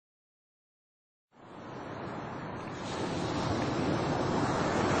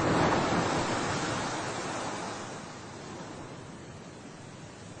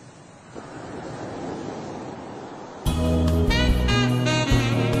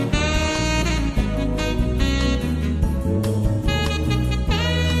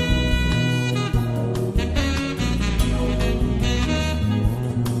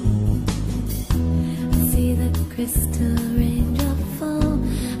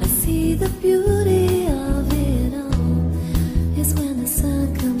the beauty of it all is when the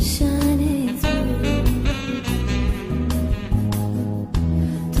sun comes shining through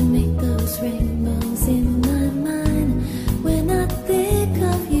to make those rainbows in my mind. When I think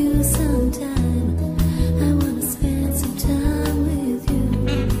of you sometime, I wanna spend some time with you.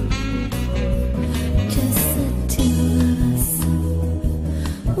 Just the two of us.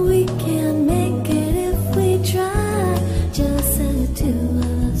 We can make it if we try. Just the two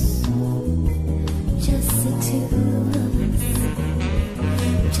of us. Just the two of us.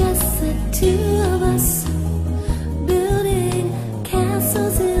 Just the two of us. Building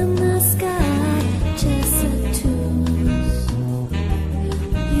castles in the sky. Just the two of us.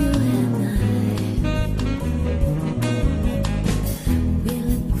 You and I. We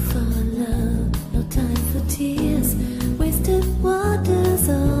look for love, no time for tears. Wasted water's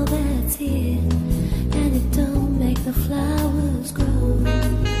all that's here, and it don't make the flowers grow.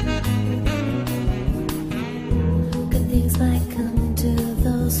 Good things might come to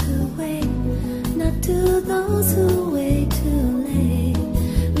those who wait, not to those who